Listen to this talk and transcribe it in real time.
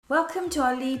Welcome to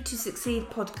our Lead to Succeed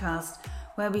podcast,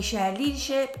 where we share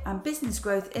leadership and business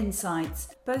growth insights,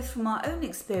 both from our own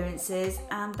experiences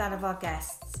and that of our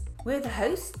guests. We're the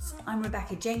hosts. I'm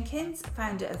Rebecca Jenkins,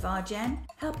 founder of Argen,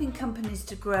 helping companies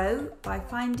to grow by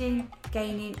finding,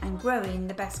 gaining and growing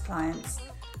the best clients.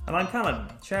 And I'm Callum,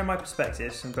 sharing my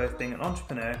perspectives from both being an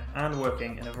entrepreneur and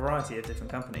working in a variety of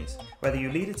different companies. Whether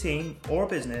you lead a team or a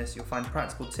business, you'll find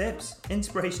practical tips,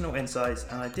 inspirational insights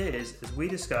and ideas as we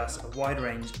discuss a wide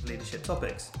range of leadership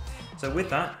topics. So with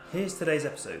that, here's today's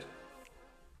episode.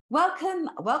 Welcome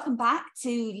back to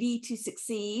Lead to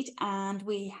Succeed, and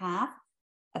we have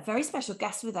a very special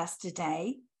guest with us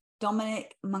today,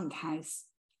 Dominic Monkhouse.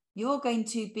 You're going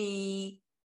to be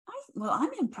I'm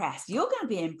impressed. You're going to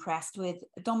be impressed with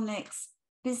Dominic's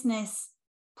business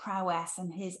prowess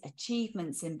and his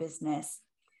achievements in business.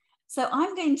 So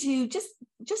I'm going to just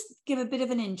give a bit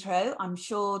of an intro. I'm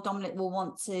sure Dominic will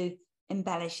want to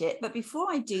embellish it. But before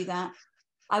I do that,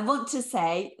 I want to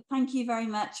say thank you very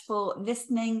much for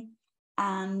listening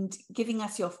and giving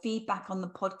us your feedback on the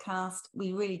podcast.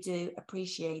 We really do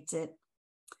appreciate it.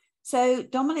 So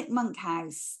Dominic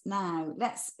Monkhouse, now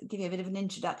let's give you a bit of an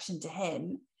introduction to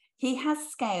him. He has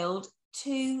scaled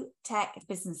 2 tech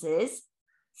businesses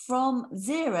from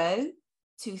 0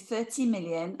 to 30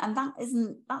 million. And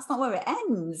that's not where it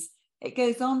ends. It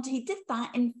goes on he did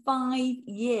that in 5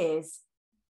 years.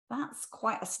 That's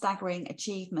quite a staggering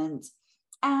achievement.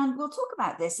 And we'll talk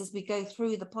about this as we go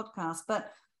through the podcast.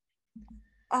 But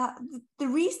the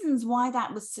reasons why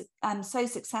that was so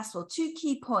successful, 2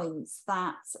 key points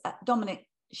that Dominic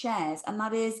shares, and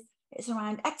that is it's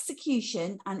around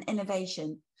execution and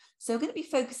innovation. So we're going to be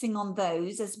focusing on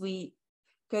those as we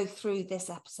go through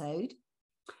this episode.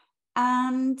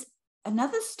 And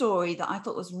another story that I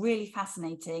thought was really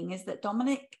fascinating is that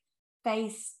Dominic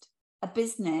faced a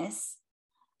business,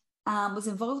 was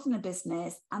involved in a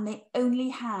business, and they only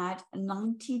had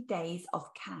 90 days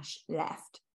of cash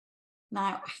left.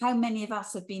 Now, how many of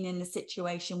us have been in a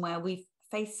situation where we've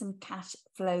faced some cash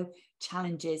flow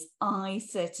challenges? I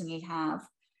certainly have.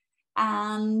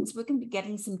 And we're going to be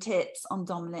getting some tips on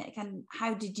Dominic and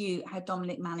how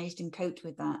Dominic managed and coped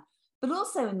with that. But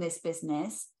also in this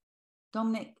business,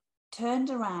 Dominic turned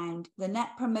around the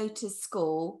Net Promoter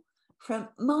Score from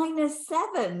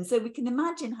 -7. So we can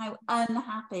imagine how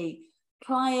unhappy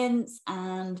clients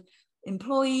and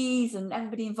employees and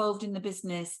everybody involved in the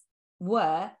business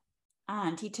were.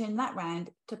 And he turned that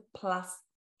round to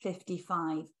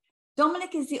 +55.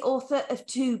 Dominic is the author of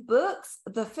 2 books.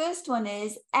 The first one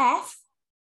is F,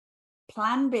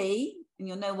 Plan B, and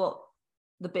you'll know what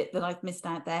the bit that I've missed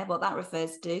out there, what that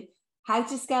refers to, how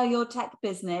to scale your tech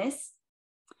business.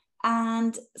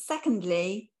 And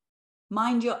secondly,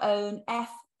 Mind Your Own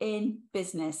F in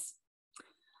Business.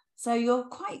 So you're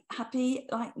quite happy,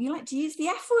 you like to use the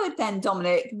F word then,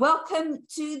 Dominic. Welcome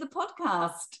to the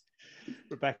podcast.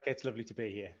 Rebecca, it's lovely to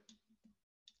be here.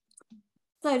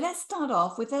 So let's start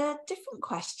off with a different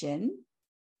question.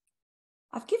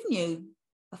 I've given you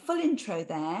a full intro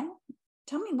there.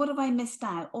 Tell me, what have I missed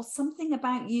out, or something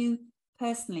about you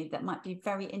personally that might be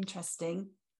very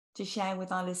interesting to share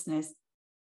with our listeners?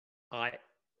 I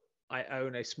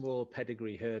own a small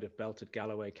pedigree herd of belted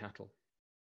Galloway cattle.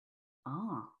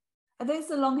 Ah, are those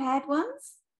the long-haired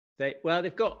ones?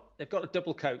 They've got a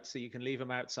double coat, so you can leave them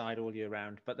outside all year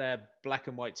round, but they're black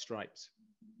and white stripes.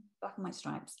 Black and white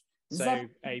stripes. So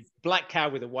a black cow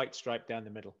with a white stripe down the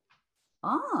middle.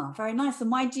 Ah, very nice.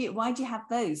 And why do you have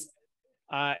those?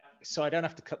 So I don't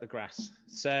have to cut the grass.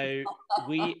 So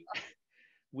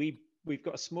we've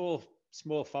got a small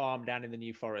farm down in the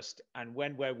New Forest, and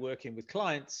when we're working with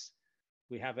clients,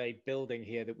 we have a building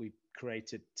here that we've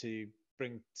created to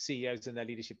bring CEOs and their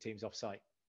leadership teams off site.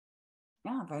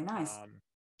 Yeah, very nice.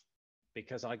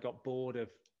 Because I got bored of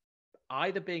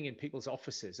either being in people's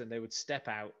offices and they would step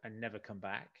out and never come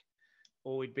back,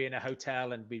 or we'd be in a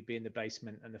hotel and we'd be in the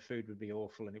basement and the food would be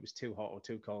awful and it was too hot or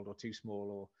too cold or too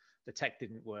small or the tech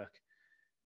didn't work.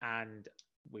 And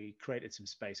we created some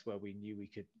space where we knew we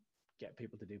could get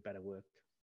people to do better work.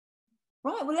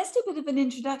 Right, well, let's do a bit of an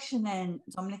introduction then,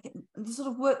 Dominic, the sort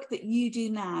of work that you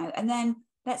do now, and then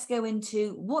let's go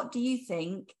into what do you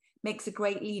think makes a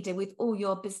great leader with all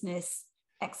your business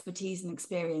expertise and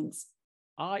experience?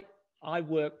 I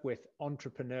work with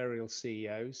entrepreneurial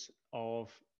CEOs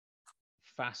of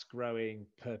fast-growing,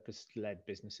 purpose-led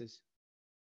businesses.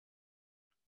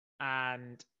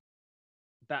 And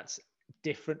that's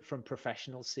different from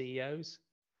professional CEOs,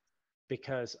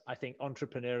 because I think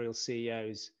entrepreneurial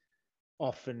CEOs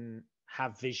often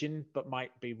have vision, but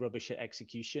might be rubbish at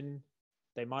execution.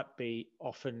 They might be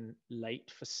often late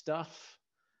for stuff.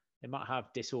 They might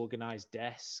have disorganized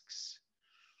desks.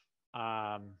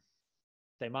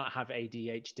 They might have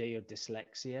ADHD or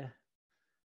dyslexia,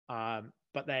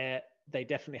 but they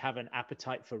definitely have an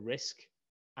appetite for risk,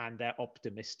 and they're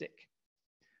optimistic.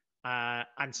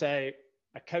 And so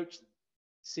I coach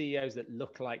CEOs that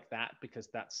look like that, because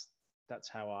that's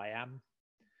how I am.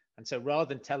 And so rather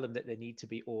than tell them that they need to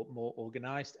be more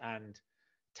organized and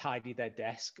tidy their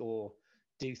desk or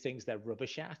do things they're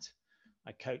rubbish at,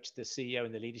 I coach the CEO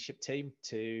and the leadership team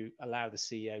to allow the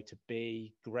CEO to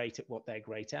be great at what they're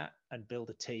great at and build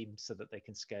a team so that they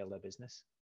can scale their business.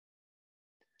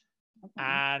 Okay.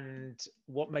 And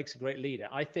what makes a great leader?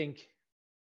 I think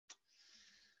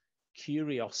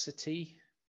curiosity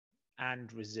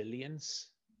and resilience.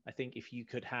 I think if you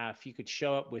could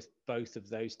show up with both of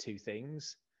those two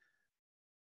things,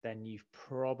 then you've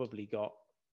probably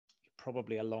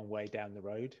a long way down the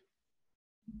road.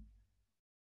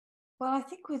 Well, I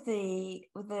think with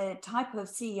the type of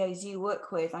CEOs you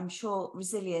work with, I'm sure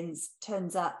resilience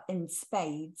turns up in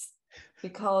spades,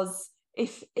 because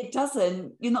if it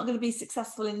doesn't, you're not going to be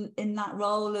successful in that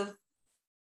role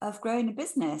of growing a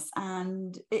business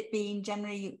and it being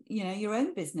generally, your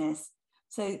own business.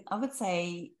 So I would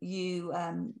say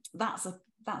that's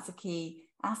a key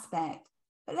aspect.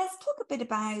 But let's talk a bit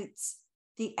about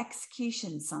the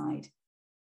execution side.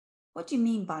 What do you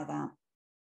mean by that?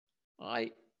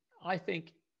 I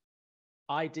think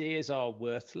ideas are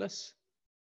worthless.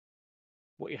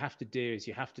 What you have to do is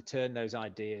you have to turn those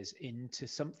ideas into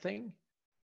something.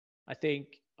 I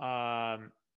think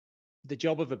the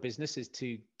job of a business is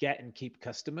to get and keep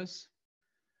customers.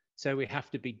 So we have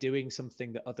to be doing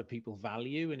something that other people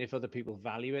value. And if other people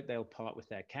value it, they'll part with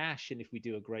their cash. And if we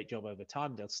do a great job over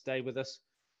time, they'll stay with us.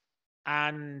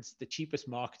 And the cheapest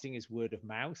marketing is word of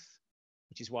mouth,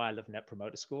 which is why I love Net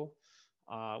Promoter Score.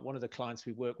 One of the clients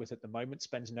we work with at the moment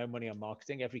spends no money on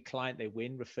marketing. Every client they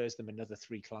win refers them another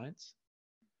 3 clients.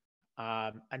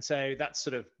 And so that's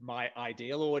sort of my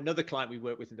ideal. Or another client we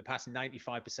worked with in the past,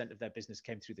 95% of their business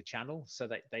came through the channel, so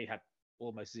that they had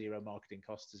almost zero marketing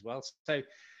costs as well. So I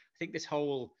think this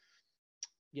whole,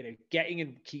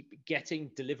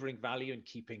 delivering value and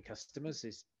keeping customers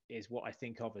is what I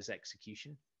think of as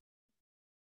execution.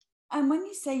 And when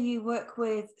you say you work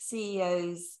with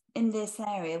CEOs in this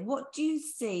area, what do you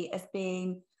see as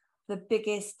being the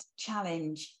biggest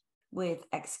challenge with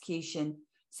execution?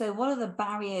 So what are the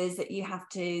barriers that you have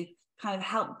to kind of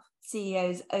help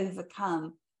CEOs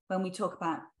overcome when we talk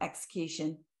about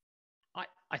execution?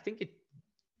 I think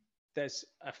there's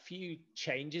a few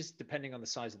changes depending on the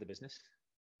size of the business.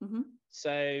 Mm-hmm.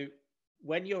 So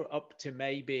when you're up to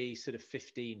maybe sort of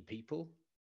 15 people,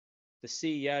 the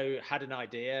CEO had an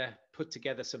idea, put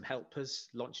together some helpers,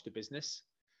 launched a business.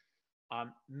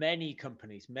 Many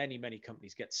companies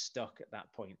get stuck at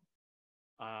that point.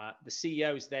 The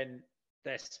CEOs then,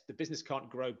 the business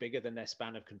can't grow bigger than their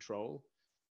span of control.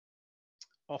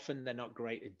 Often they're not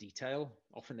great at detail.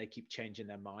 Often they keep changing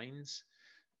their minds.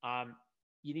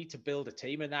 You need to build a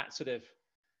team, and that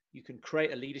you can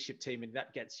create a leadership team, and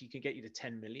that can get you to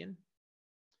 10 million.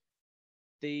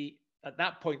 At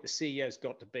that point, the CEO's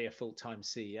got to be a full-time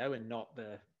CEO and not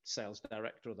the sales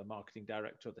director or the marketing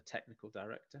director or the technical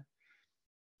director.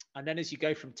 And then as you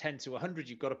go from 10 to 100,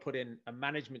 you've got to put in a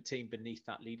management team beneath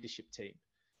that leadership team.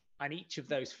 And each of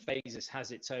those phases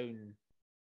has its own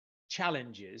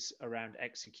challenges around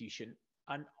execution.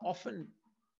 And often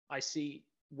I see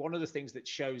one of the things that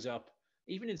shows up,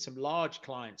 even in some large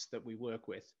clients that we work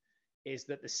with, is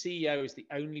that the CEO is the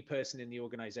only person in the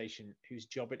organization whose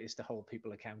job it is to hold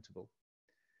people accountable.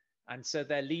 And so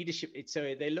their leadership,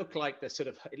 they look like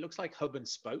it looks like hub and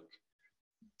spoke.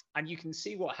 And you can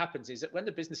see what happens is that when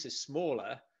the business is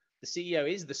smaller, the CEO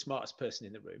is the smartest person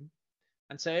in the room.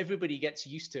 And so everybody gets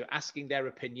used to asking their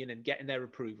opinion and getting their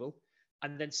approval.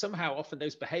 And then somehow often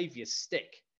those behaviors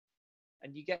stick.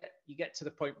 And you get to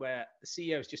the point where the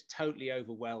CEO is just totally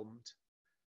overwhelmed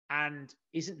and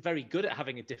isn't very good at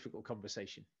having a difficult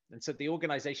conversation. And so the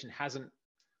organization hasn't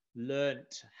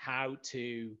learned how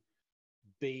to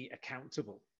be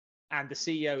accountable. And the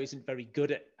CEO isn't very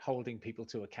good at holding people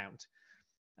to account.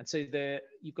 And so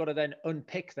you've got to then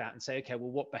unpick that and say, okay,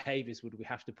 well, what behaviors would we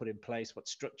have to put in place? What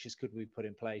structures could we put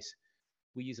in place?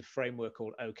 We use a framework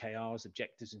called OKRs,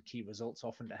 objectives and key results,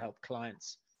 often to help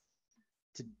clients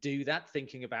to do that,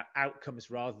 thinking about outcomes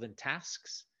rather than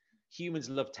tasks. Humans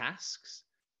love tasks.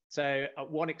 So at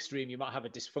one extreme, you might have a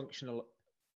dysfunctional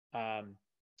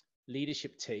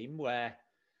leadership team where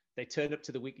they turn up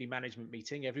to the weekly management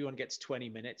meeting. Everyone gets 20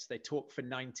 minutes. They talk for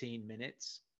 19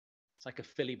 minutes. It's like a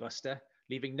filibuster,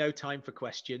 leaving no time for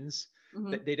questions.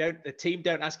 Mm-hmm. The team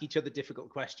don't ask each other difficult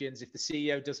questions. If the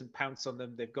CEO doesn't pounce on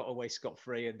them, they've got away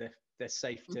scot-free and they're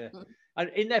safe to, and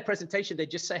in their presentation, they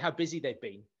just say how busy they've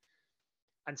been.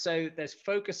 And so there's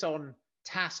focus on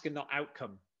task and not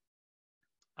outcome.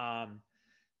 And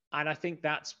I think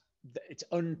it's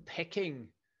unpicking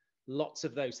lots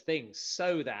of those things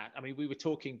so that, I mean, we were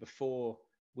talking before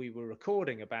we were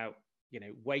recording about,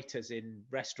 waiters in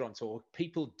restaurants or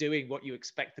people doing what you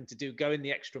expect them to do, going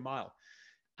the extra mile.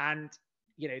 And,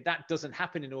 that doesn't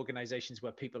happen in organizations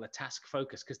where people are task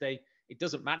focused, because it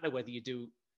doesn't matter whether you do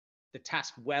the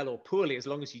task well or poorly, as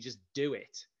long as you just do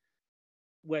it.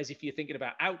 Whereas if you're thinking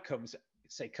about outcomes,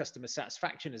 say customer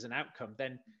satisfaction as an outcome,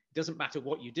 then it doesn't matter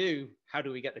what you do. How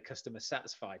do we get the customer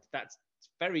satisfied? That's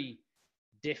a very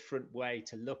different way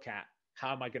to look at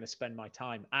how am I going to spend my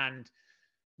time, and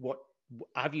what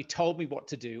have you told me what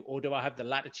to do, or do I have the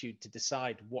latitude to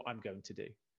decide what I'm going to do?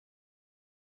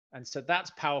 And so that's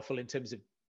powerful in terms of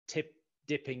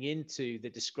dipping into the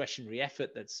discretionary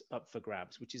effort that's up for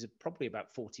grabs, which is probably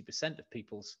about 40% of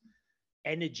people's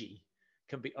energy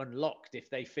can be unlocked if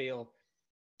they feel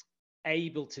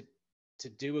able to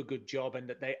do a good job and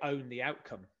that they own the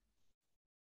outcome.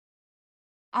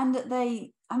 And that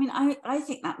I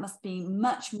think that must be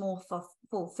much more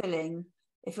fulfilling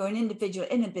if you're an individual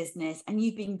in a business and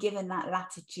you've been given that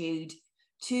latitude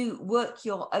to work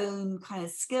your own kind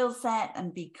of skill set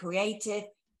and be creative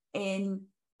in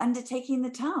undertaking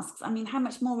the tasks. I mean, how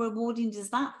much more rewarding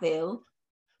does that feel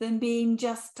than being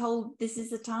just told this is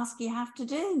the task you have to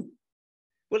do?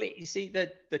 Well, you see,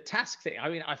 the task thing, I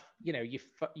mean,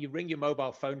 you ring your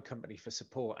mobile phone company for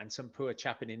support, and some poor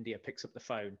chap in India picks up the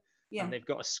phone, and they've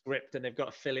got a script and they've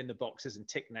got to fill in the boxes and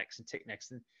tick next and tick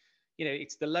next. And,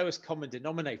 it's the lowest common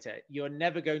denominator. You're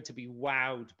never going to be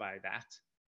wowed by that,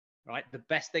 right? The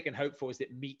best they can hope for is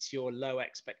that it meets your low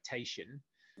expectation.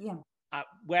 Yeah.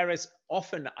 Whereas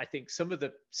often I think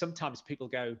sometimes people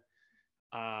go,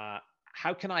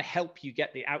 how can I help you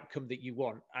get the outcome that you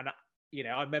want? And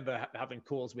I remember having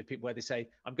calls with people where they say,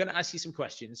 I'm going to ask you some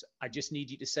questions. I just need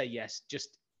you to say yes.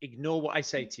 Just ignore what I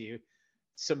say to you.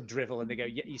 Some drivel. And they go,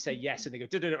 you say yes. And they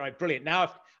go, right, brilliant. Now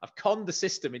I've conned the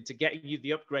system into getting you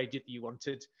the upgrade that you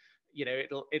wanted.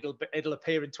 It'll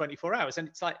appear in 24 hours. And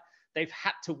it's like, they've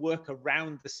had to work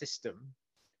around the system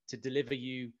to deliver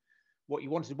you what you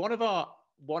wanted. One of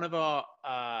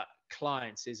our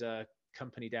clients is a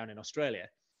company down in Australia,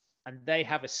 and they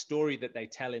have a story that they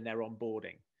tell in their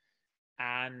onboarding.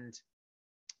 And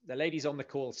the lady's on the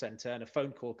call center and a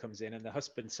phone call comes in, and the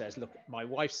husband says, look, my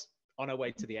wife's on her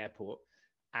way to the airport,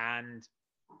 and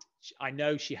I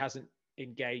know she hasn't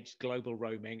engaged global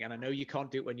roaming, and I know you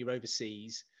can't do it when you're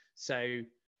overseas. So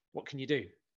what can you do?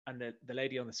 And the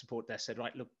lady on the support desk said,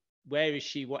 right, look, where is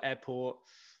she? What airport?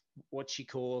 What's she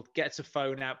called? Gets a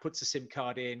phone out, puts a SIM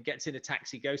card in, gets in a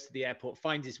taxi, goes to the airport,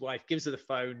 finds his wife, gives her the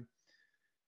phone.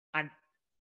 And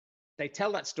they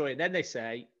tell that story. And then they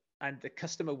say, and the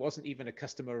customer wasn't even a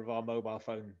customer of our mobile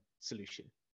phone solution.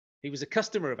 He was a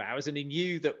customer of ours, and he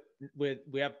knew that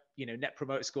we have, net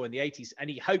promoter score in the 80s, and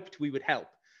he hoped we would help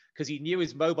because he knew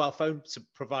his mobile phone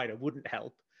provider wouldn't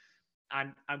help.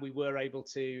 And we were able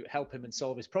to help him and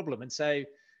solve his problem. And so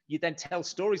you then tell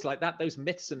stories like that. Those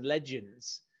myths and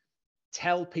legends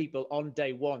tell people on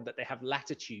day one that they have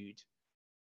latitude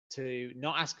to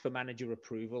not ask for manager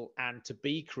approval and to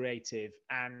be creative.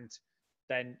 And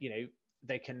then,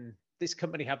 this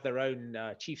company have their own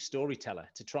chief storyteller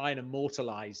to try and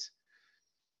immortalize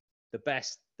the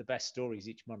best stories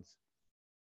each month.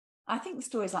 I think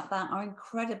stories like that are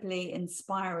incredibly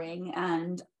inspiring,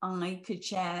 and I could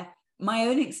share my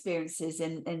own experiences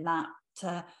in that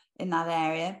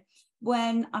area.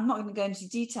 When I'm not going to go into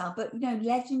detail, but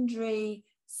legendary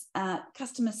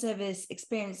customer service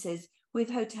experiences with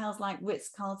hotels like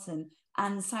Ritz-Carlton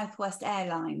and Southwest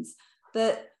Airlines.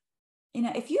 That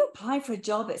if you apply for a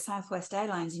job at Southwest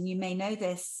Airlines, and you may know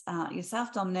this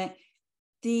yourself, Dominic,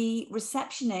 the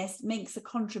receptionist makes a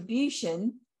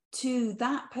contribution to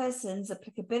that person's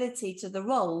applicability to the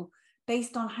role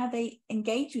based on how they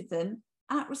engage with them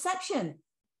at reception.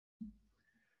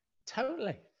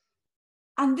 Totally.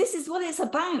 And this is what it's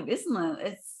about, isn't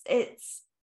it? It's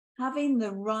having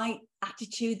the right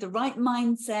attitude, the right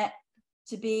mindset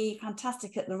to be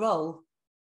fantastic at the role.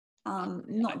 I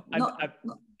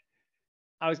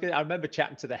remember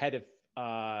chatting to the head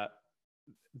of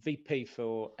VP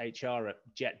for HR at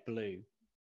JetBlue,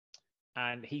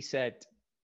 and he said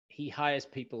he hires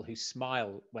people who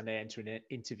smile when they enter an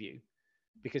interview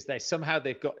because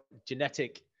they've got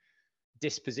genetic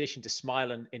disposition to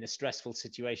smile in a stressful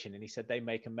situation. And he said they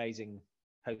make amazing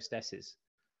hostesses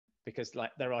because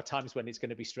there are times when it's going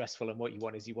to be stressful, and what you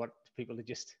want people to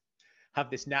just have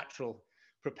this natural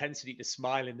propensity to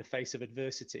smile in the face of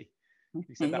adversity.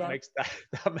 He said that Yeah. makes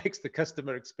that makes the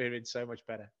customer experience so much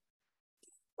better.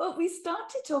 Well, we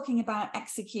started talking about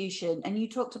execution, and you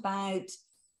talked about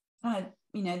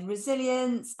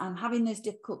resilience and having those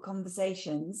difficult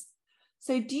conversations.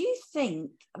 So do you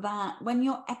think that when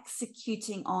you're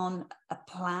executing on a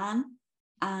plan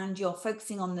and you're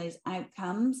focusing on those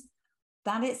outcomes,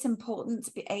 that it's important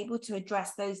to be able to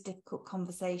address those difficult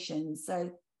conversations?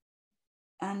 So,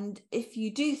 and if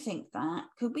you do think that,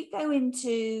 could we go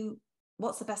into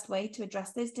what's the best way to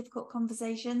address those difficult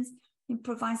conversations and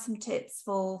provide some tips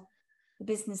for the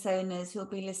business owners who'll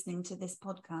be listening to this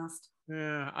podcast?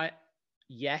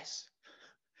 Yes.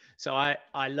 So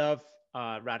I love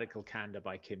Radical Candor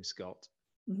by Kim Scott.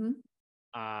 Mm-hmm.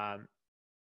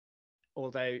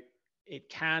 Although it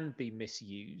can be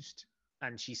misused.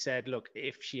 And she said, look,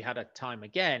 if she had a time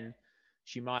again,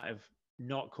 she might have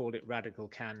not called it Radical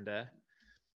Candor.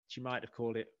 She might have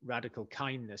called it Radical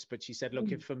Kindness. But she said,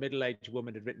 look, if a middle-aged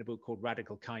woman had written a book called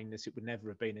Radical Kindness, it would never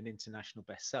have been an international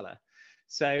bestseller.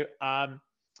 So, and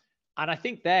I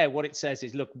think there what it says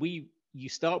is, look, you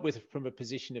start from a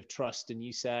position of trust, and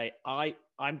you say,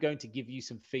 I'm going to give you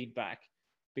some feedback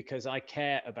because I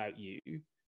care about you,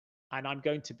 and I'm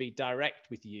going to be direct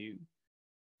with you,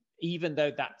 even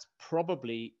though that's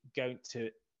probably going to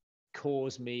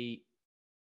cause me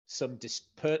some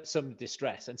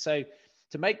distress. And so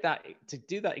to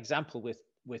do that example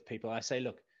with people, I say,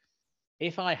 look,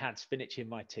 if I had spinach in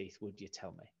my teeth, would you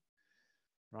tell me?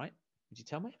 Right? Would you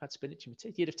tell me if I had spinach in my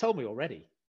teeth? You'd have told me already.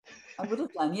 I would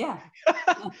have done, yeah.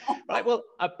 Right. Well,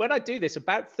 when I do this,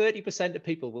 about 30% of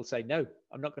people will say, no,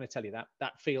 I'm not going to tell you that.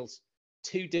 That feels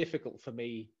too difficult for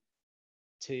me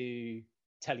to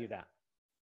tell you that.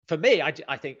 For me, I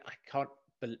think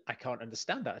I can't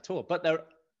understand that at all. But there are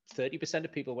 30%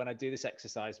 of people, when I do this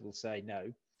exercise, will say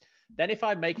no. Then if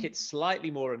I make it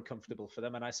slightly more uncomfortable for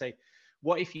them, and I say,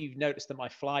 what if you've noticed that my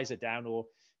flies are down, or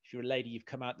if you're a lady, you've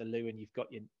come out the loo and you've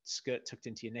got your skirt tucked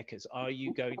into your knickers, are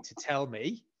you going to tell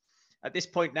me? At this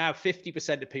point now,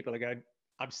 50% of people are going,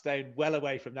 I'm staying well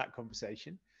away from that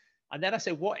conversation. And then I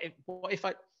say, what if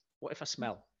I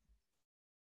smell?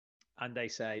 And they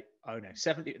say, oh no,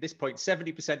 at this point,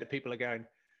 70% of people are going,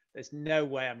 there's no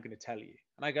way I'm going to tell you.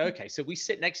 And I go, okay, so we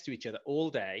sit next to each other all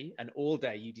day, and all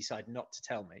day you decide not to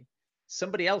tell me.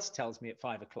 Somebody else tells me at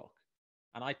 5 o'clock,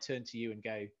 and I turn to you and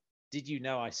go, did you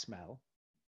know I smell?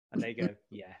 And they go,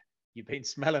 yeah, you've been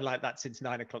smelling like that since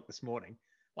 9 o'clock this morning.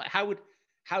 Like, how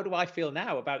do I feel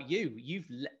now about you?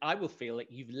 I will feel like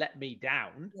you've let me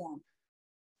down. Yeah.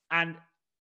 And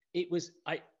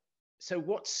so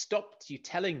what stopped you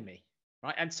telling me?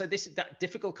 Right. And so that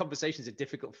difficult conversations are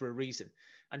difficult for a reason.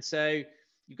 And so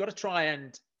you've got to try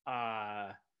and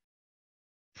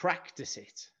practice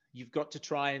it. You've got to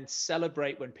try and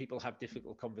celebrate when people have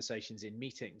difficult conversations in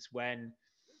meetings, when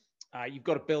you've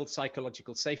got to build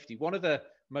psychological safety. One of the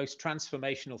most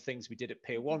transformational things we did at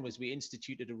Pier 1 was we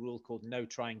instituted a rule called no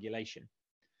triangulation.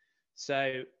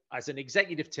 So as an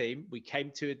executive team, we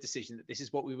came to a decision that this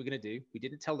is what we were going to do. We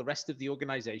didn't tell the rest of the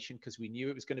organization because we knew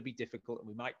it was going to be difficult and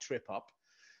we might trip up.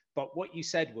 But what you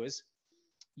said was,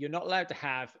 you're not allowed to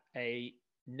have a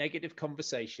negative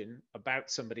conversation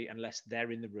about somebody unless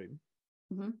they're in the room.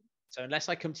 Mm-hmm. So unless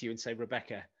I come to you and say,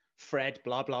 Rebecca, Fred,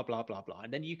 blah, blah, blah, blah, blah.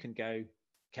 And then you can go,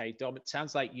 okay, Dom, it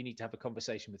sounds like you need to have a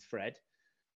conversation with Fred.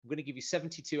 I'm going to give you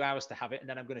 72 hours to have it. And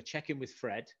then I'm going to check in with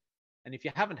Fred. And if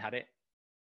you haven't had it,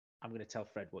 I'm going to tell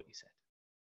Fred what you said.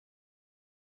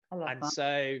 I love and that.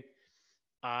 So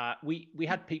we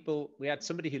had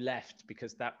somebody who left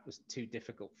because that was too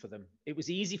difficult for them. It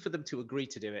was easy for them to agree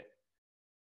to do it,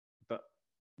 but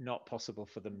not possible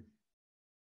for them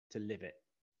to live it.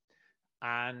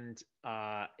 And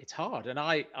it's hard. And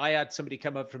I had somebody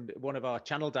come up from one of our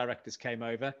channel directors came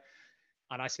over,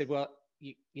 and I said, well,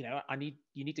 you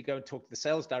need to go and talk to the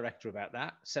sales director about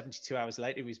that. 72 hours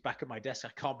later, he was back at my desk.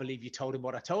 I can't believe you told him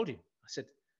what I told you. I said,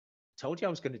 I told you I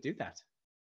was going to do that.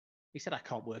 He said, I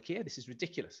can't work here. This is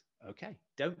ridiculous. Okay,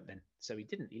 don't then. So he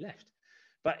didn't. He left.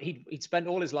 But he'd spent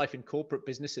all his life in corporate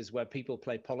businesses where people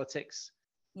play politics.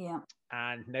 Yeah.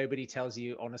 And nobody tells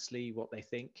you honestly what they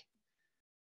think.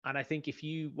 And I think if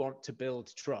you want to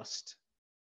build trust,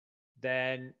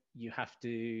 then you have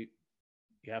to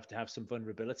have some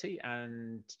vulnerability,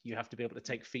 and you have to be able to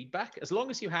take feedback. As long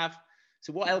as you have,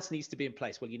 so what else needs to be in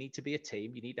place? Well, you need to be a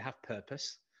team. You need to have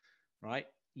purpose, right?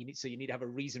 You need to have a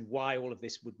reason why all of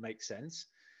this would make sense.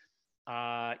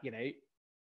 You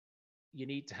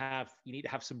need to have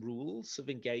some rules of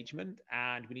engagement,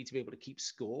 and we need to be able to keep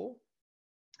score.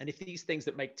 And if these things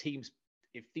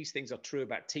are true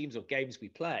about teams or games we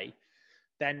play,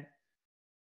 then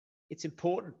it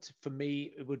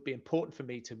would be important for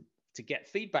me to to get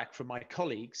feedback from my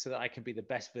colleagues so that I can be the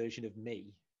best version of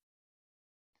me.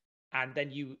 And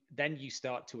then you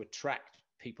start to attract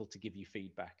people to give you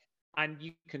feedback, and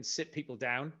you can sit people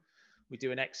down. We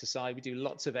do an exercise. We do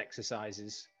lots of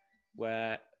exercises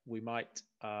where we might,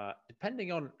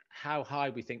 depending on how high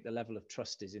we think the level of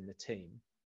trust is in the team,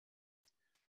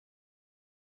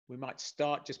 we might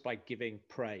start just by giving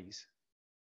praise,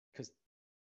 because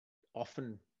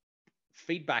often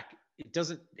feedback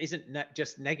isn't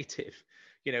just negative.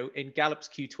 You know, in Gallup's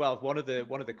Q12, one of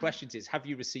the questions is, have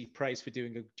you received praise for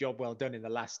doing a job well done in the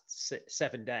last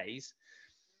 7 days?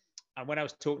 And when I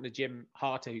was talking to Jim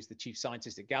Harter, who's the chief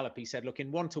scientist at Gallup, he said, look,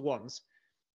 in one-to-ones,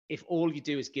 if all you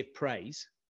do is give praise,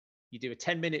 you do a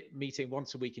 10-minute meeting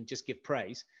once a week and just give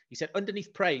praise. He said,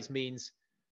 underneath praise means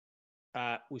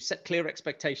we've set clear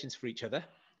expectations for each other.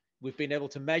 We've been able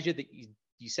to measure that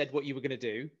you said what you were going to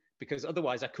do, because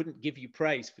otherwise I couldn't give you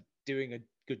praise for doing a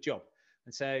good job.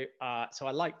 And so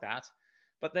I like that.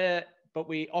 But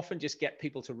we often just get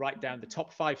people to write down the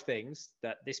top 5 things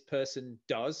that this person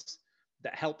does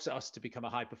that helps us to become a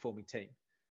high-performing team.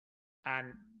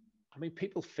 And I mean,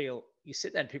 you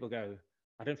sit there and people go,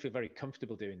 I don't feel very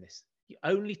comfortable doing this. You're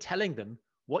only telling them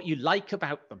what you like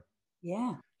about them.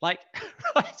 Yeah. Like,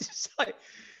 right, it's like,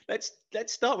 let's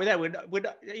start with that. We're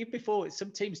not, even before, some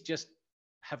teams just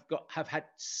have had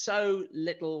so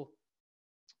little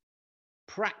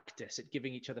practice at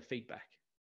giving each other feedback.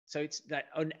 So it's they're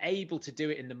unable to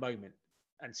do it in the moment.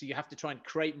 And so you have to try and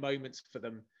create moments for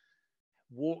them,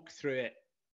 walk through it,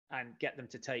 and get them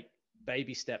to take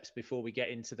baby steps before we get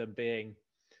into them being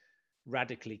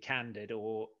radically candid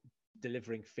or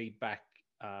delivering feedback.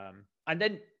 And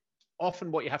then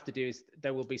often what you have to do is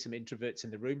there will be some introverts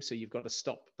in the room. So you've got to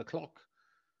stop the clock,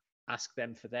 ask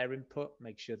them for their input,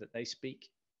 make sure that they speak.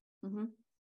 Mm-hmm.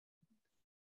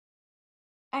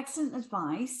 Excellent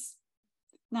advice.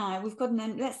 Now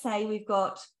let's say we've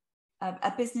got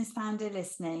a business founder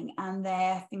listening and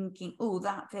they're thinking, oh,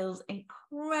 that feels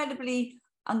incredibly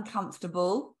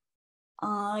uncomfortable.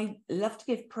 I love to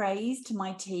give praise to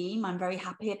my team. I'm very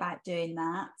happy about doing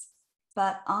that.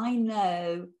 But I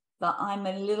know that I'm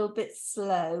a little bit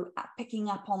slow at picking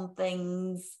up on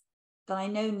things that I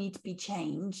know need to be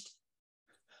changed.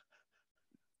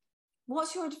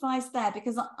 What's your advice there?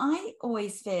 Because I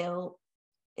always feel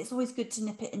it's always good to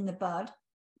nip it in the bud,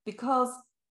 because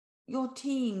your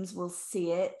teams will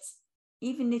see it,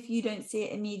 even if you don't see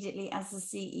it immediately as the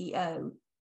CEO.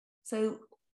 So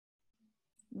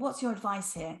what's your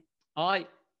advice here?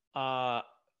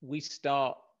 We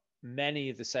start many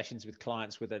of the sessions with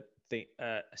clients with a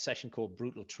session called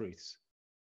Brutal Truths.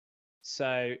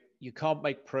 So you can't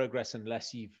make progress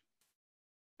unless you've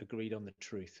agreed on the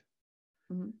truth.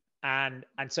 Mm-hmm. And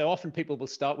so often people will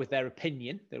start with their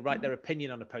opinion. They'll write their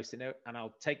opinion on a Post-it note, and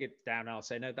I'll take it down. I'll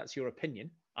say, no, that's your opinion.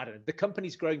 I don't know. The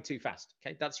company's growing too fast.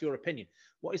 Okay, that's your opinion.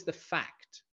 What is the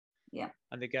fact? Yeah.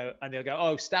 And they'll go,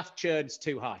 oh, staff churn's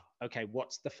too high. Okay,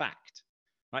 what's the fact?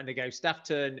 Right. And they go, staff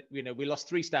turn, we lost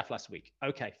 3 staff last week.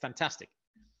 Okay, fantastic.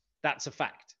 That's a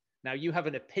fact. Now you have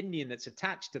an opinion that's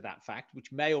attached to that fact,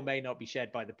 which may or may not be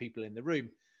shared by the people in the room,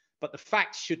 but the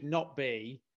facts should not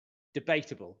be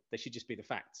debatable. They should just be the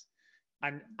facts.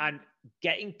 And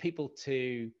getting people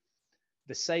to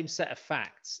the same set of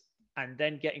facts and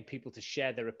then getting people to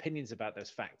share their opinions about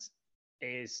those facts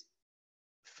is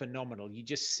phenomenal. You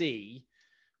just see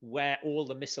where all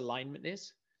the misalignment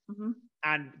is. Mm-hmm.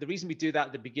 And the reason we do that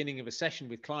at the beginning of a session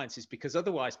with clients is because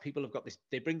otherwise people have got this,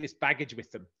 they bring this baggage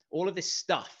with them, all of this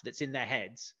stuff that's in their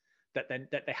heads that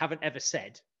they haven't ever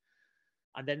said.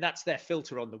 And then that's their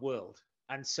filter on the world.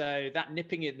 And so that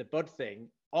nipping it in the bud thing,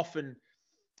 often,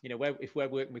 if we're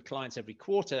working with clients every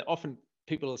quarter, often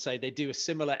people will say they do a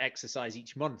similar exercise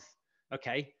each month.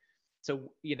 Okay.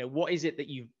 So, what is it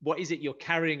you're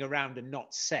carrying around and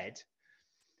not said?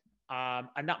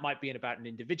 And that might be about an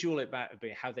individual. It might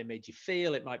be how they made you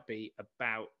feel. It might be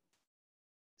about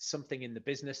something in the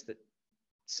business that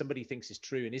somebody thinks is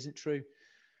true and isn't true.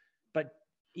 But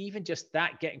even just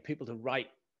that, getting people to write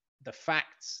the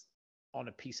facts on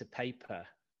a piece of paper,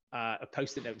 a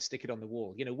Post-it note, and stick it on the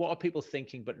wall. What are people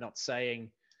thinking but not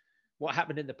saying? What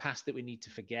happened in the past that we need to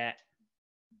forget?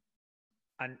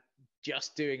 And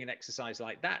just doing an exercise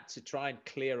like that to try and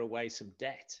clear away some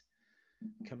debt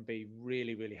can be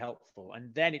really, really helpful.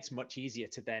 And then it's much easier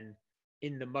to then,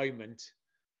 in the moment,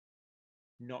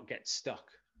 not get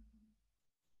stuck.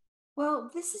 Well,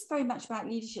 this is very much about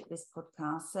leadership, this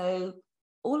podcast. So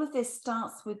all of this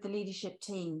starts with the leadership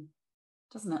team,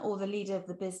 doesn't it? Or the leader of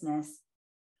the business.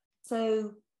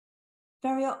 So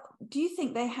do you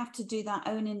think they have to do that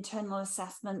own internal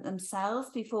assessment themselves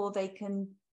before they can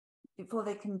before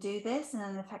they can do this in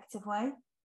an effective way?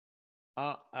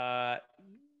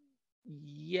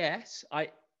 Yes, I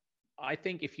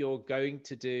think if you're going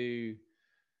to do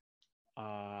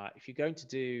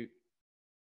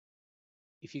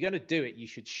it, you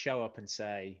should show up and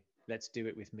say, let's do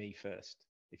it with me first,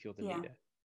 if you're the leader.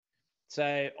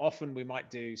 So often we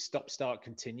might do stop, start,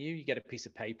 continue. You get a piece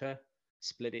of paper,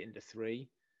 split it into 3,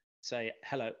 say,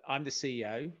 hello, I'm the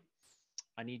CEO.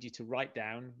 I need you to write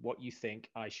down what you think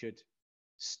I should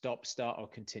stop, start, or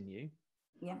continue.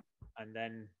 Yeah. And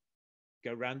then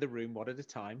go around the room one at a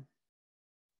time.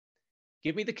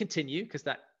 Give me the continue, because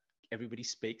that everybody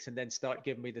speaks, and then start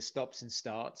giving me the stops and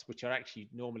starts, which are actually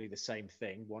normally the same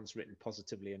thing. One's written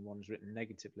positively and one's written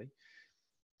negatively.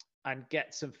 And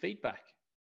get some feedback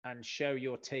and show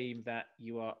your team that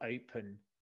you are open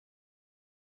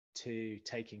to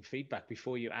taking feedback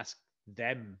before you ask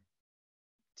them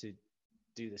to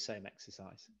do the same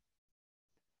exercise.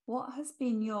 What has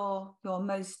been your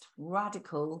most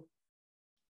radical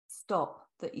stop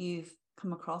that you've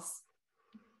come across?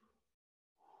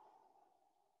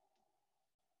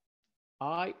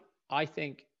 I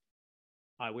think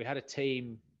we had a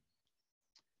team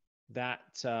that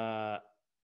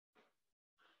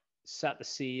sat the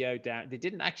CEO down. They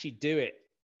didn't actually do it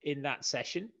in that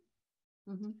session,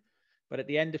 but at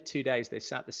the end of 2 days, they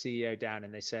sat the CEO down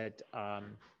and they said,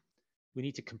 we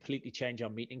need to completely change our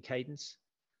meeting cadence,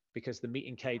 because the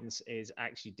meeting cadence is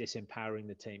actually disempowering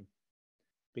the team,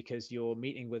 because you're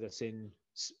meeting with us in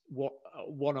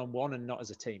one-on-one and not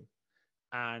as a team,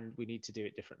 and we need to do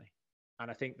it differently.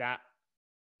 And I think that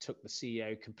took the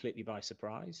CEO completely by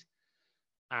surprise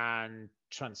and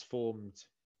transformed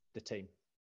the team.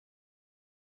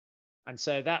 And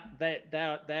so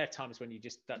there are times when you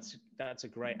just, that's a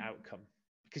great outcome,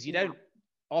 because you don't,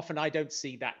 often I don't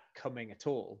see that coming at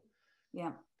all.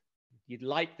 Yeah. You'd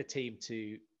like the team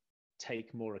to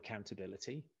take more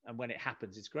accountability, and when it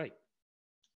happens, it's great.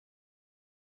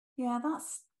 Yeah,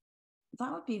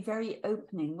 that would be very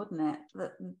opening, wouldn't it?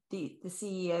 That the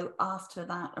CEO asked for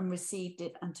that and received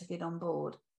it and took it on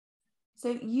board.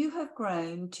 So you have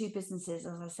grown 2 businesses,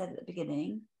 as I said at the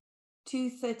beginning, to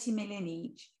 30 million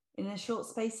each in a short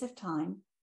space of time.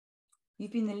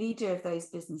 You've been the leader of those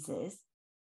businesses.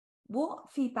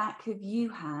 What feedback have you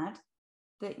had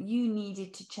that you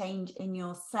needed to change in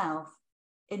yourself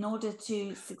in order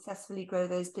to successfully grow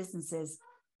those businesses?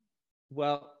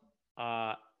 Well,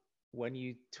 when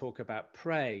you talk about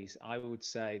praise, I would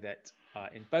say that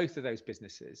in both of those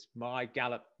businesses, one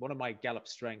of my Gallup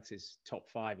strengths is top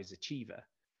 5 is achiever.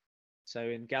 So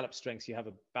in Gallup strengths, you have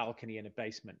a balcony and a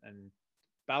basement, and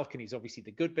balcony is obviously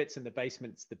the good bits, and the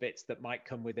basement's the bits that might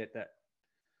come with it that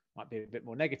might be a bit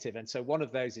more negative. And so one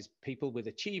of those is people with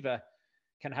achiever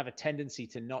can have a tendency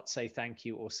to not say thank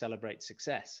you or celebrate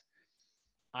success.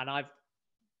 And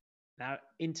now,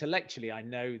 intellectually, I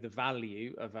know the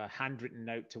value of a handwritten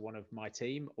note to one of my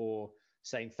team, or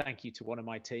saying thank you to one of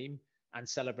my team and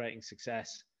celebrating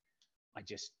success. I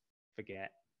just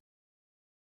forget.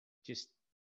 Just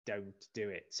don't do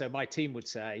it. So my team would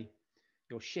say,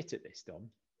 "You're shit at this,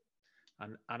 Dom."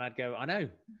 And I'd go, "I know.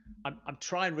 I'm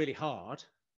trying really hard,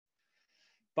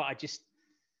 but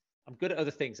I'm good at other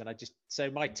things." And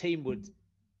so my team would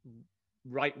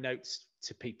write notes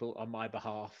to people on my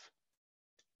behalf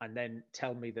and then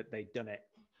tell me that they'd done it,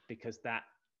 because that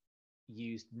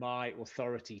used my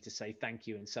authority to say thank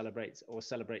you and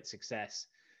celebrate success,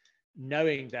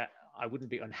 knowing that I wouldn't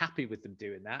be unhappy with them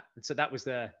doing that. And so that was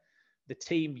the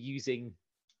team using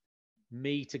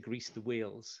me to grease the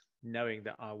wheels, knowing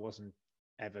that I wasn't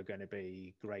ever going to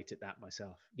be great at that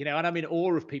myself. And I'm in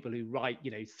awe of people who write,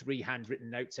 3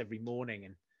 handwritten notes every morning,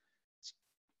 and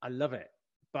I love it,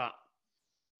 but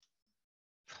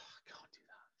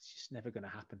never going to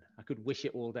happen. I could wish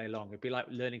it all day long. It'd be like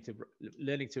learning to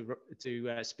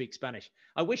speak Spanish.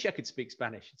 I wish I could speak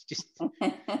Spanish. It's just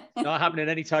not happening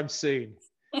anytime soon.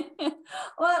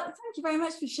 Well, thank you very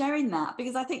much for sharing that,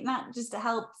 because I think that just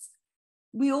helps.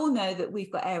 We all know that we've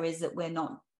got areas that we're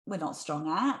not strong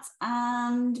at,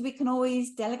 and we can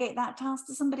always delegate that task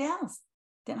to somebody else.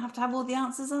 Don't have to have all the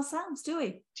answers ourselves, do we?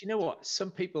 Do you know what?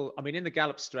 Some people, in the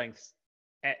Gallup strengths,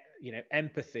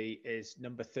 empathy is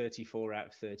number 34 out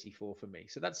of 34 for me.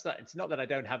 So that's that. It's not that I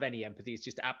don't have any empathy. It's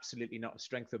just absolutely not a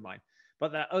strength of mine.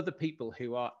 But there are other people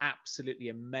who are absolutely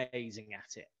amazing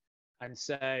at it. And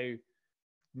so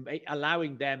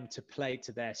allowing them to play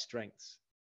to their strengths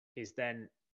is then,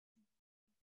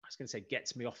 I was going to say,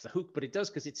 gets me off the hook, but it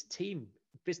does, because it's team.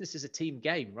 Business is a team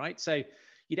game, right? So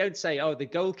you don't say, oh, the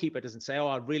goalkeeper doesn't say, oh,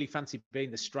 I really fancy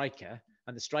being the striker.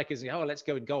 And the striker doesn't say, oh, let's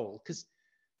go in goal. Because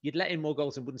you'd let in more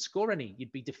goals and wouldn't score any.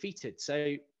 You'd be defeated.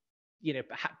 So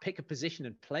pick a position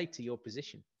and play to your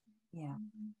position. Yeah.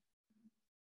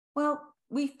 Well,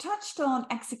 we've touched on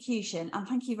execution, and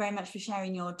thank you very much for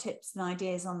sharing your tips and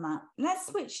ideas on that. Let's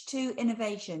switch to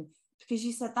innovation, because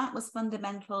you said that was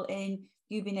fundamental in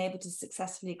you being able to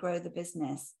successfully grow the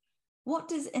business. What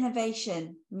does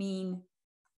innovation mean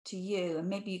to you? And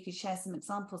maybe you could share some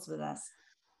examples with us.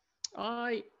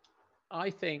 I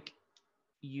think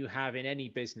you have in any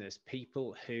business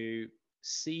people who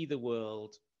see the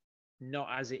world not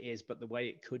as it is, but the way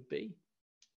it could be.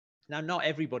 Now, not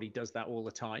everybody does that all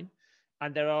the time.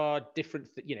 And there are different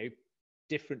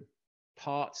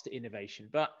parts to innovation.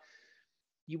 But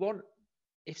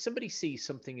if somebody sees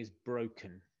something is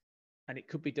broken and it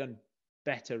could be done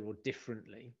better or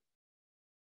differently,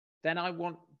 then I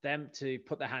want them to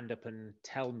put their hand up and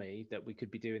tell me that we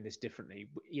could be doing this differently.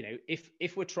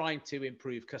 If we're trying to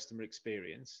improve customer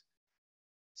experience,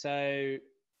 so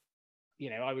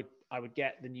I would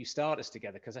get the new starters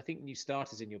together, because I think new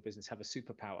starters in your business have a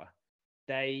superpower.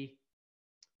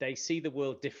 They see the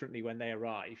world differently when they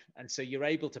arrive, and so you're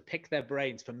able to pick their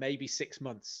brains for maybe 6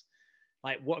 months.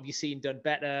 Like, what have you seen done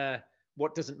better?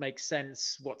 What doesn't make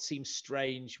sense? What seems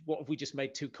strange? What have we just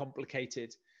made too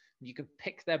complicated? You can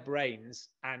pick their brains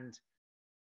and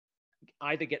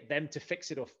either get them to fix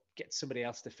it or get somebody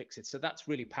else to fix it. So that's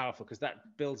really powerful, because that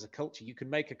builds a culture. You can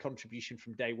make a contribution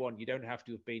from day one. You don't have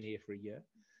to have been here for a year.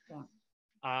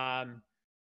 Yeah.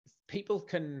 People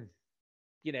can,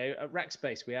 at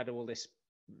Rackspace, we had all this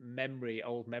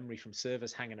old memory from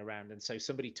servers hanging around. And so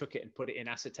somebody took it and put it in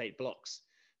acetate blocks.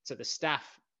 So the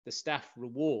staff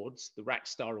rewards, the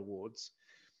Rackstar Awards,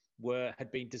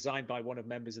 had been designed by one of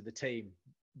members of the team,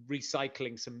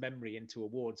 recycling some memory into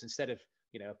awards instead of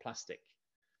a plastic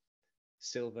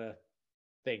silver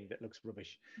thing that looks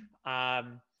rubbish.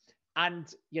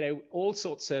 And all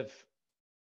sorts of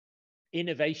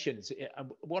innovations.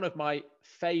 One of my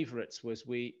favorites was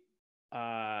we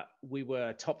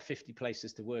were top 50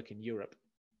 places to work in Europe,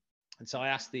 and so I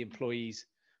asked the employees,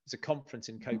 it was a conference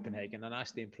in Copenhagen, and I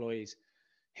asked the employees,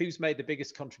 who's made the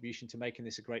biggest contribution to making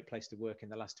this a great place to work in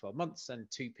the last 12 months? And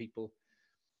 2 people,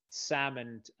 Sam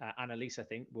and Annalise, I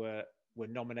think, were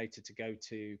nominated to go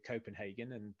to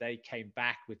Copenhagen, and they came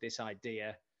back with this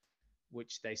idea,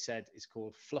 which they said is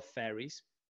called Fluff Fairies.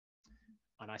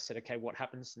 And I said, okay, what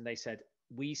happens? And they said,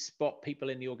 we spot people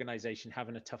in the organization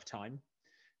having a tough time,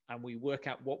 and we work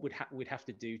out what we'd have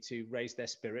to do to raise their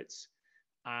spirits.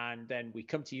 And then we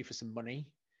come to you for some money,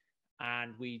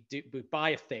 and we buy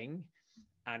a thing,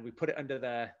 and we put it under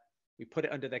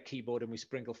their keyboard, and we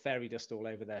sprinkle fairy dust all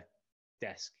over their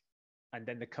desk. And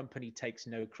then the company takes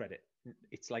no credit.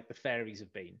 It's like the fairies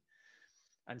have been.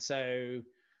 And so,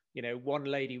 one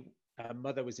lady, her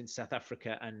mother was in South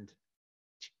Africa, and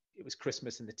it was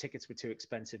Christmas and the tickets were too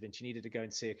expensive, and she needed to go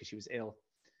and see her because she was ill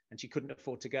and she couldn't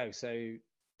afford to go. So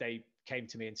they came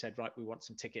to me and said, right, we want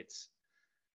some tickets,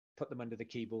 put them under the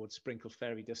keyboard, sprinkle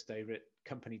fairy dust over it.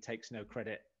 Company takes no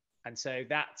credit. And so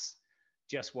that's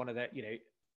just one of the,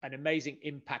 an amazing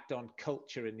impact on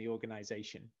culture in the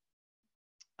organization.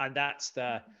 And that's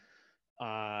the,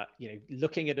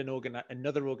 looking at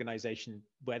another organization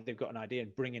where they've got an idea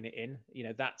and bringing it in,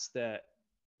 that's the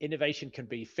innovation. Can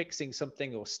be fixing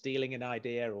something or stealing an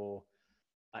idea or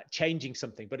changing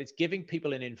something, but it's giving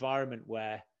people an environment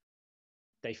where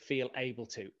they feel able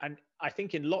to. And I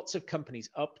think in lots of companies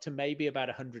up to maybe about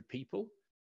 100 people,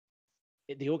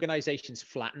 the organization's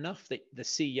flat enough that the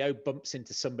CEO bumps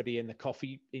into somebody in the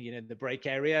coffee, in the break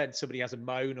area, and somebody has a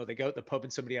moan, or they go at the pub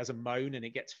and somebody has a moan and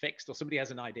it gets fixed, or somebody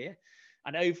has an idea.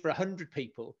 And over 100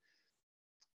 people,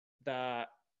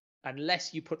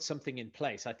 unless you put something in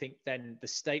place, I think then the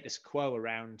status quo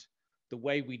around the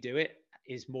way we do it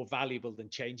is more valuable than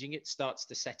changing it starts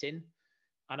to set in.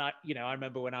 And I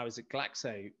remember when I was at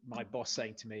Glaxo, my boss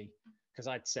saying to me, because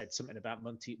I'd said something about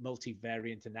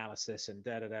multivariant analysis and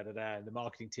and the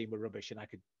marketing team were rubbish, and I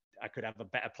could have a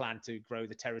better plan to grow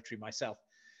the territory myself.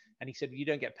 And he said, you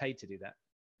don't get paid to do that.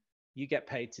 You get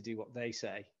paid to do what they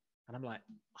say. And I'm like,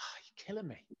 oh, you're killing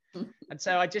me. And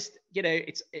so I just,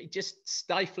 it's just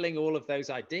stifling all of those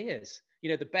ideas.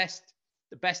 The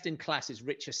best in class is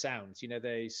Richer Sounds,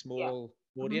 the small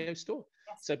audio store.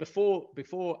 Yes. So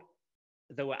before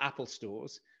there were Apple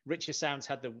stores, Richer Sounds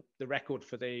had the record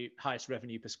for the highest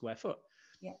revenue per square foot.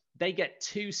 Yeah. They get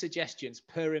 2 suggestions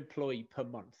per employee per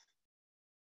month.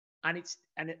 And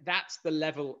that's the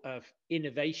level of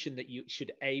innovation that you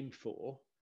should aim for.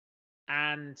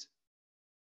 And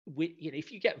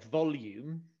if you get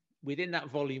volume, within that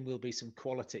volume will be some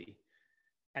quality.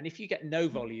 And if you get no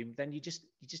volume, then you just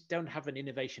don't have an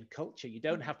innovation culture. You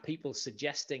don't have people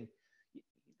suggesting.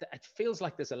 It feels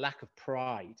like there's a lack of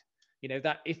pride You know,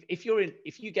 that if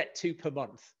you get 2 per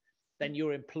month, then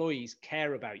your employees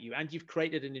care about you, and you've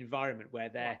created an environment where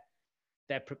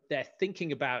they're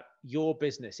thinking about your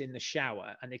business in the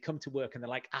shower, and they come to work and they're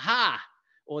like, aha,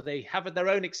 or they have their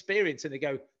own experience and they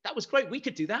go, that was great. We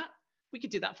could do that. We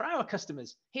could do that for our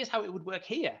customers. Here's how it would work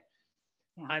here.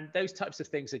 Yeah. And those types of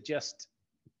things are just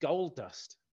gold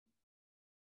dust.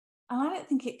 And I don't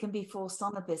think it can be forced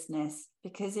on a business,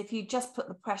 because if you just put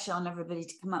the pressure on everybody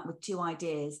to come up with 2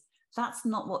 ideas, that's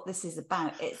not what this is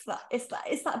about. It's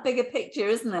that bigger picture,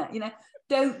 isn't it? You know,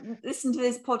 don't listen to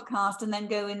this podcast and then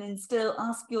go in and still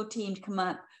ask your team to come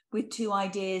up with 2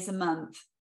 ideas a month,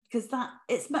 because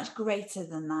it's much greater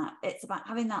than that. It's about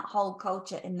having that whole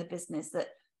culture in the business that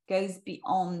goes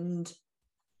beyond.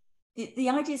 The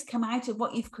ideas come out of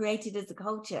what you've created as a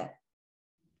culture.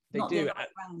 They not do. The other way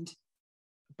around.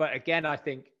 But again, I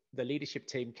think the leadership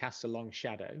team casts a long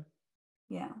shadow.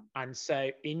 Yeah. And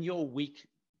so in your week,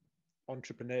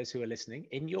 entrepreneurs who are listening,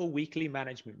 in your weekly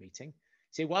management meeting,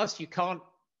 see, whilst you can't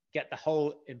get the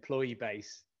whole employee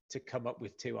base to come up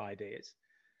with 2 ideas,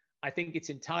 I think it's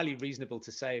entirely reasonable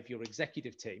to say of your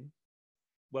executive team,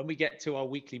 when we get to our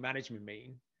weekly management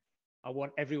meeting, I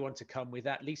want everyone to come with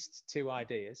at least 2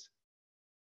 ideas,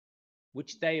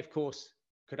 which they, of course,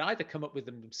 could either come up with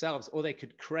them themselves, or they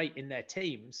could create in their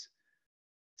teams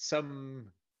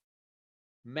some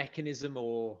mechanism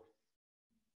or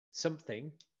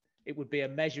something. It would be a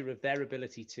measure of their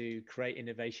ability to create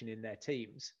innovation in their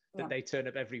teams, that they turn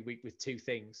up every week with 2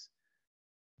 things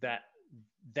that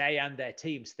they and their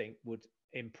teams think would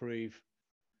improve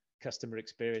customer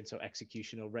experience or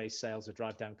execution or raise sales or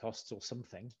drive down costs or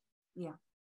something. Yeah.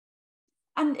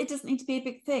 And it doesn't need to be a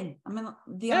big thing. I mean,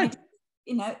 the idea,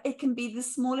 you know, it can be the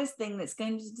smallest thing that's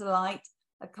going to delight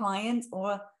a client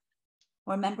or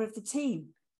a member of the team.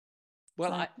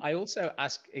 Well, so I also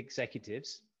ask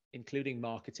executives, including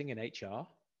marketing and HR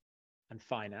and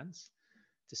finance,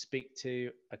 to speak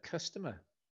to a customer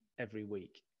every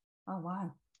week. Oh,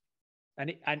 wow.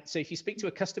 And so if you speak to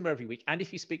a customer every week, and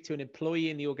if you speak to an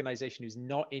employee in the organization who's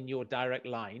not in your direct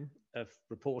line of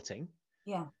reporting,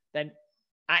 then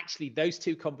actually those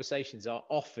 2 conversations are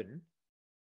often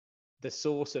the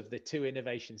source of the 2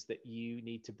 innovations that you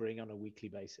need to bring on a weekly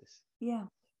basis. Yeah.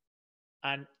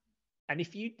 And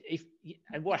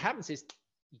what happens is,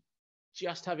 you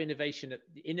just have innovation.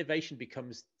 Innovation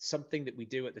becomes something that we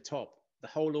do at the top. The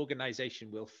whole organization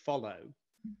will follow.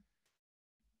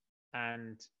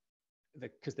 And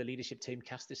because the leadership team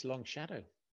casts this long shadow,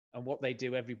 and what they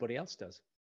do, everybody else does.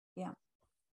 Yeah.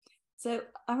 So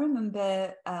I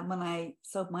remember when I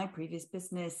sold my previous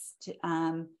business to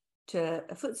a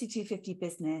FTSE 250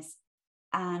 business,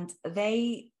 and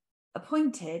they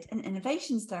appointed an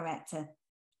innovations director.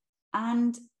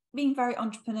 And being very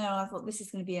entrepreneurial, I thought, this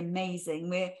is going to be amazing.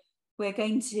 We're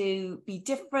going to be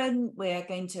different. We're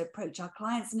going to approach our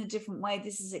clients in a different way.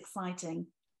 This is exciting.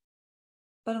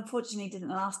 But unfortunately, he didn't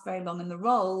last very long in the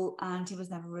role, and he was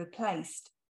never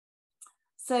replaced.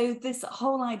 So this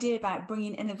whole idea about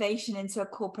bringing innovation into a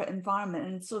corporate environment,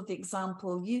 and sort of the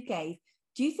example you gave,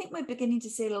 do you think we're beginning to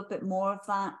see a little bit more of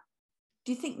that?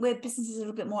 Do you think we're businesses a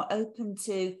little bit more open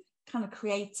to kind of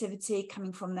creativity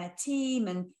coming from their team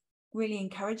and really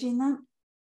encouraging that?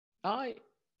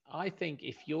 I think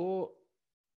if you're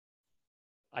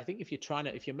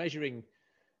measuring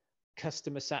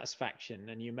customer satisfaction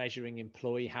and you're measuring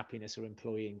employee happiness or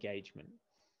employee engagement,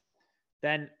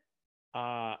 then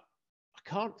I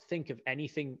can't think of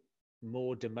anything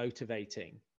more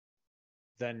demotivating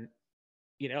than,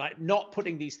 like not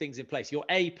putting these things in place. Your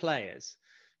A players,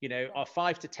 are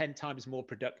 5 to 10 times more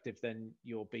productive than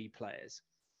your B players.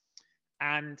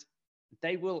 And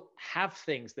they will have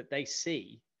things that they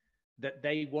see that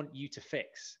they want you to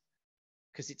fix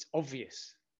because it's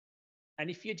obvious. And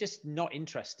if you're just not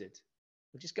interested,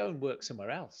 well, just go and work somewhere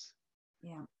else.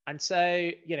 Yeah. And so,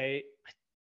 I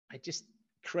just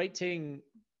creating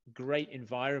great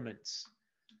environments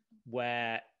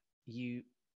where you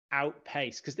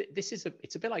outpace, because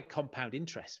it's a bit like compound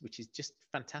interest, which is just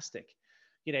fantastic.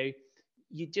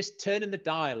 You just turning the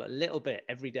dial a little bit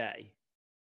every day.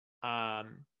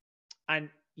 And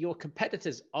your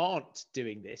competitors aren't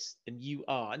doing this and you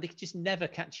are, and they can just never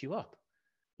catch you up.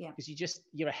 Yeah. Because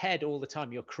you're ahead all the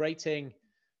time. You're creating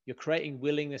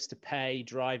willingness to pay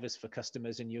drivers for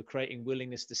customers, and you're creating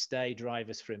willingness to stay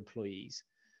drivers for employees.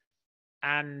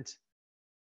 And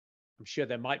I'm sure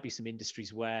there might be some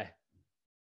industries where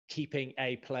keeping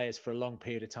A players for a long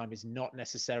period of time is not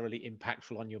necessarily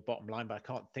impactful on your bottom line, but I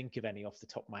can't think of any off the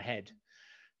top of my head.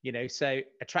 So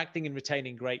attracting and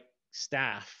retaining great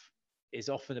staff is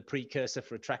often a precursor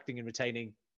for attracting and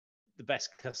retaining the best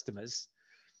customers.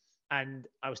 And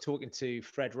I was talking to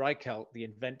Fred Reichelt, the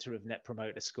inventor of Net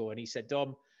Promoter Score, and he said,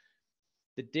 Dom,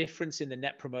 the difference in the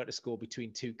Net Promoter Score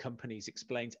between two companies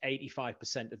explains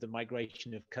 85% of the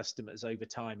migration of customers over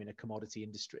time in a commodity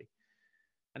industry.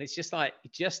 And it's just like,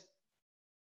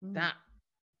 that,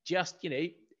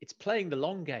 it's playing the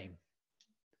long game.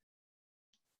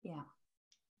 Yeah.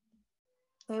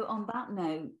 So on that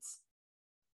note,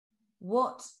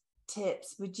 what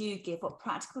tips would you give? What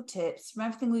practical tips from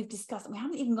everything we've discussed? We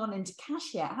haven't even gone into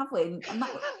cash yet, have we? And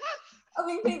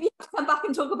maybe you have to come back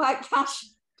and talk about cash,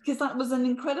 because that was an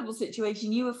incredible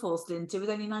situation you were forced into with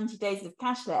only 90 days of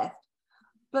cash left.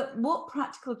 But what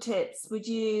practical tips would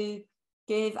you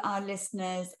give our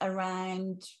listeners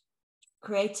around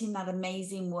creating that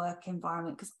amazing work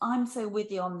environment? Because I'm so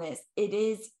with you on this. It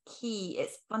is key.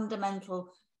 It's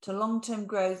fundamental to long-term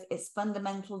growth. It's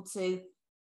fundamental to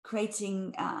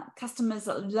creating customers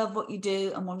that love what you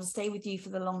do and want to stay with you for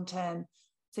the long term.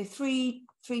 So three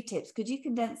tips. Could you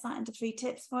condense that into 3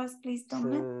 tips for us, please,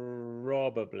 Dominic?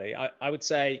 Probably. I would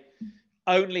say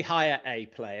only hire A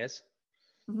players.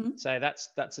 Mm-hmm. So that's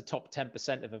the top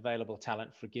 10% of available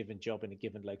talent for a given job in a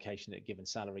given location at a given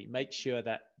salary. Make sure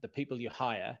that the people you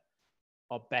hire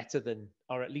are better than,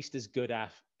 or at least as good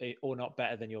at, or not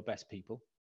better than your best people.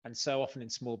 And so often in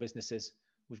small businesses,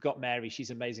 we've got Mary,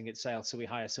 she's amazing at sales, so we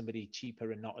hire somebody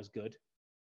cheaper and not as good.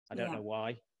 I don't know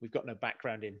why. We've got no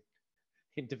background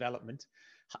in development.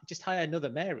 Just hire another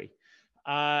Mary.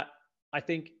 I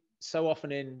think so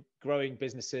often in growing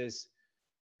businesses,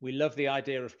 we love the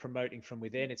idea of promoting from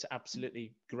within. It's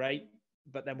absolutely great.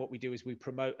 But then what we do is we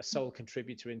promote a sole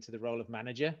contributor into the role of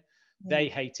manager. They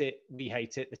hate it. We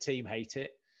hate it. The team hate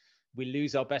it. We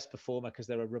lose our best performer because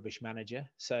they're a rubbish manager.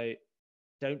 So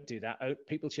don't do that.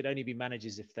 People should only be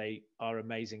managers if they are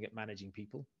amazing at managing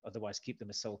people. Otherwise, keep them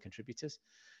as sole contributors.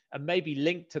 And maybe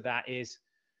linked to that is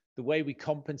the way we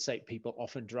compensate people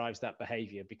often drives that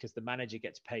behavior, because the manager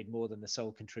gets paid more than the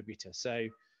sole contributor. So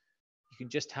you can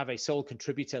just have a sole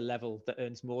contributor level that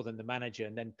earns more than the manager,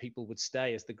 and then people would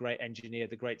stay as the great engineer,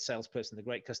 the great salesperson, the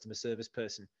great customer service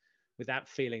person without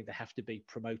feeling they have to be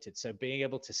promoted. So being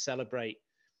able to celebrate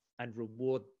and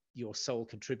reward your sole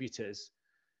contributors,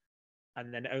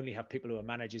 and then only have people who are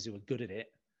managers who are good at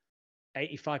it.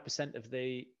 85% of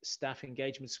the staff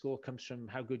engagement score comes from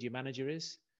how good your manager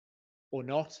is, or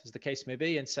not, as the case may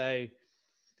be. And so,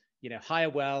 hire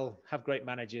well, have great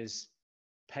managers,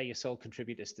 pay your sole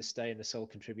contributors to stay in the sole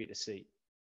contributor seat.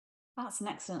 That's an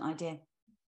excellent idea.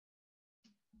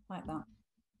 Like that.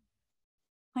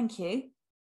 Thank you.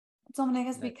 Dominic,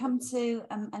 as we come to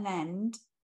an end,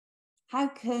 how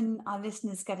can our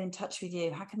listeners get in touch with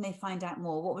you? How can they find out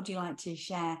more? What would you like to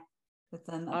share with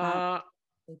them about?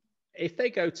 If they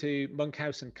go to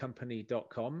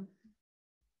monkhouseandcompany.com,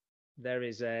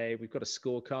 we've got a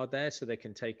scorecard there, so they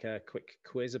can take a quick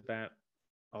quiz about,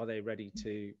 are they ready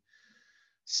to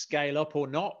scale up or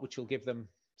not, which will give them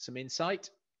some insight.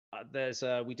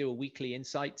 We do a weekly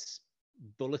insights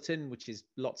bulletin, which is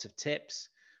lots of tips.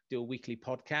 Do a weekly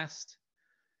podcast.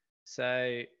 So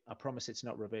I promise it's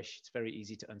not rubbish. It's very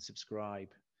easy to unsubscribe.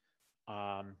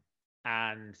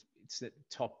 And it's the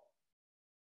top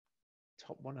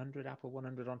 100 Apple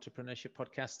 100 entrepreneurship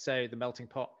podcasts. So the melting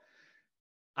pot.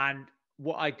 And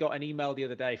what I got an email the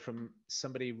other day from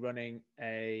somebody running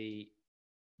a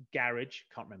garage,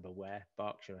 can't remember where,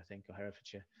 Berkshire, I think, or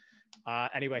Herefordshire.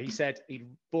 Anyway, he said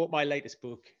he'd bought my latest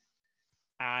book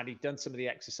and he'd done some of the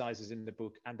exercises in the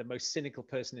book. And the most cynical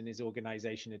person in his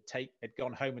organization had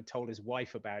gone home and told his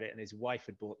wife about it, and his wife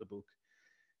had bought the book.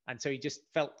 And so he just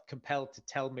felt compelled to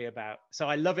tell me about. So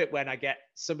I love it when I get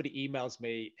somebody emails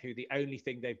me who the only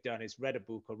thing they've done is read a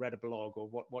book or read a blog or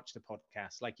watch the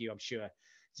podcast, like you, I'm sure.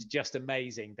 It's just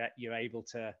amazing that you're able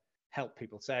to help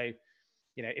people. So,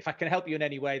 if I can help you in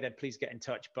any way, then please get in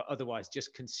touch. But otherwise,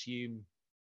 just consume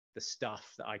the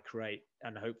stuff that I create,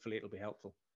 and hopefully it'll be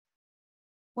helpful.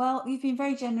 Well, you've been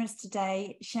very generous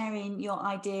today, sharing your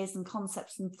ideas and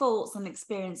concepts and thoughts and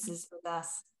experiences with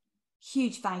us.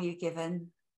 Huge value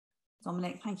given.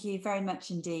 Dominic, thank you very much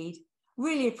indeed.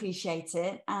 Really appreciate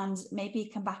it. And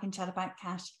maybe come back and chat about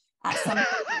cash at some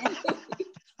point.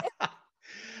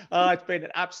 It's been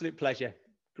an absolute pleasure.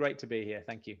 Great to be here.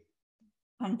 Thank you.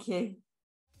 Thank you.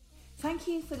 Thank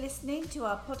you for listening to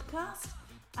our podcast.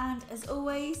 And as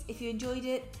always, if you enjoyed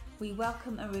it, we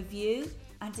welcome a review.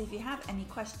 And if you have any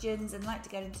questions and like to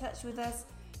get in touch with us,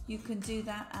 you can do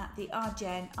that at the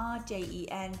rjen.co.uk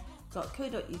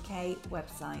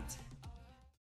website.